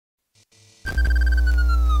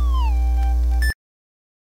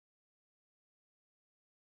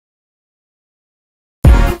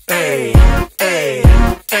Ay, ay,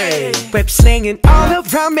 ay. Web slinging all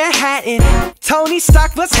around Manhattan. Tony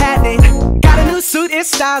Stark, what's happening? Got a new suit,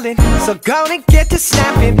 it's styling, so gonna get to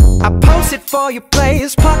snapping. I post it for you,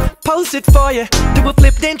 players, post it for you. Do a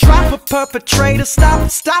flip, then drop a perpetrator,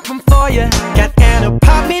 stop him for you. Got an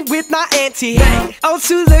apartment with my auntie. Hey. Old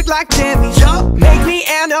two look like Jimmy. Make me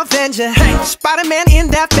an Avenger. Hey. SpiderMan in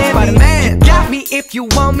that family. SpiderMan. Got me if you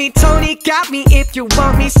want me. Tony got me if you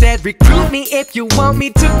want me. Said recruit me if you want me.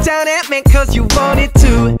 Took down Ant-Man cause you wanted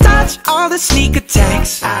to. Dodge all the sneak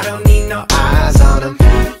attacks. I don't need no eyes on them.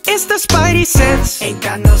 It's the Spidey sense. Ain't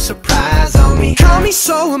got no surprise on me. Call me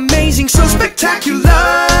so amazing, so spectacular.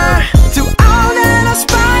 Do all that a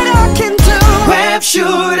spider can do. Web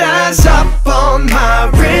shooters up on my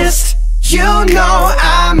wrist. You know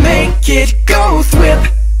I make it go thwip.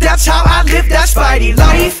 That's how I live that Spidey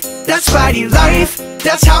life. That Spidey life.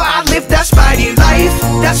 That's how I live that Spidey life.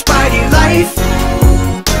 That Spidey life.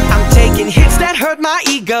 I'm taking hits that hurt my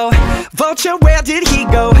ego. Vulture, where did he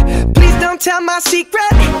go? Please don't tell my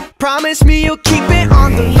secret. Promise me you'll keep it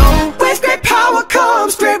on the low. With great power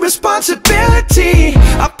comes great responsibility.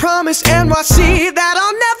 I promise NYC that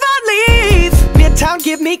I'll never leave. Midtown,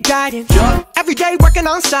 give me guidance. Every day working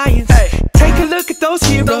on science. Take a look at those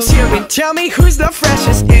heroes here and tell me who's the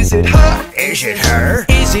freshest. Is it her? Is it her?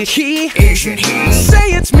 Is it he? Is it he? Say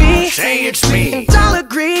it's me. Say it's me. And I'll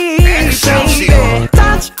agree. Excelsior.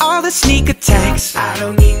 Dodge all the sneak attacks. I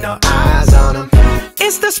don't need no eyes on them.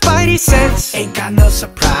 It's the Spidey sense. Ain't got no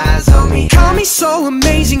surprise on me. Call me so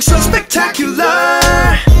amazing, so spectacular.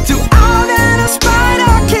 Do all that a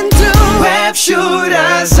spider can do. Web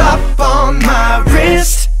shooters up on my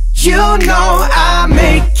wrist. You know I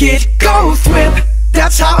make it go thwip.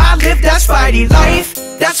 That's how I live that Spidey life.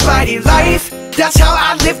 That Spidey life. That's how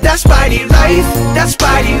I live that Spidey life. That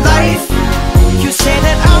Spidey life. You say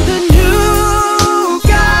that I'm the new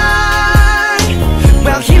guy.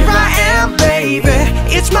 Well, here I am, baby.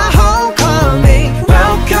 It's my homecoming.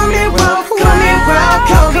 Welcome me, welcome me,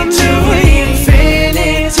 welcome to the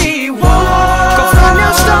Infinity War. Go find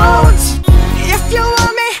your stones. If you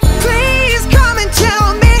want me, please come and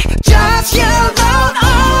tell me. Just yell out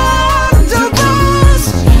on the rules.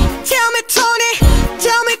 Tell me, Tony,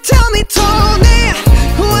 tell me, Tony,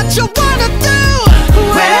 what you wanna do.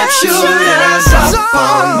 Web shooters up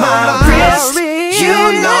on my wrist.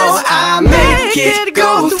 You know I make it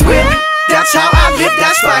go thwip. That's how I live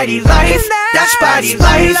that Spidey life. That Spidey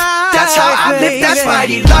life. That's how I live that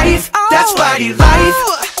Spidey life. That Spidey life.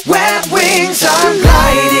 Web wings are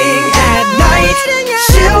gliding at night.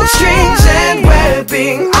 Silk strings and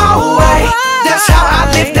webbing all white. That's how I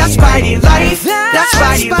live that Spidey life. That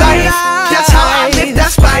Spidey life. That's how I live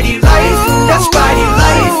that Spidey life. That Spidey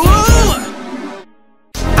life.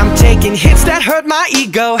 I'm taking hits that hurt my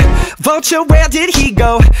ego. Vulture, where did he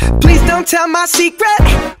go? Please don't tell my secret.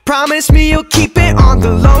 Promise me you'll keep it on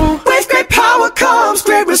the low. With great power comes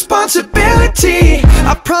great responsibility.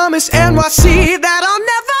 I promise NYC that I'll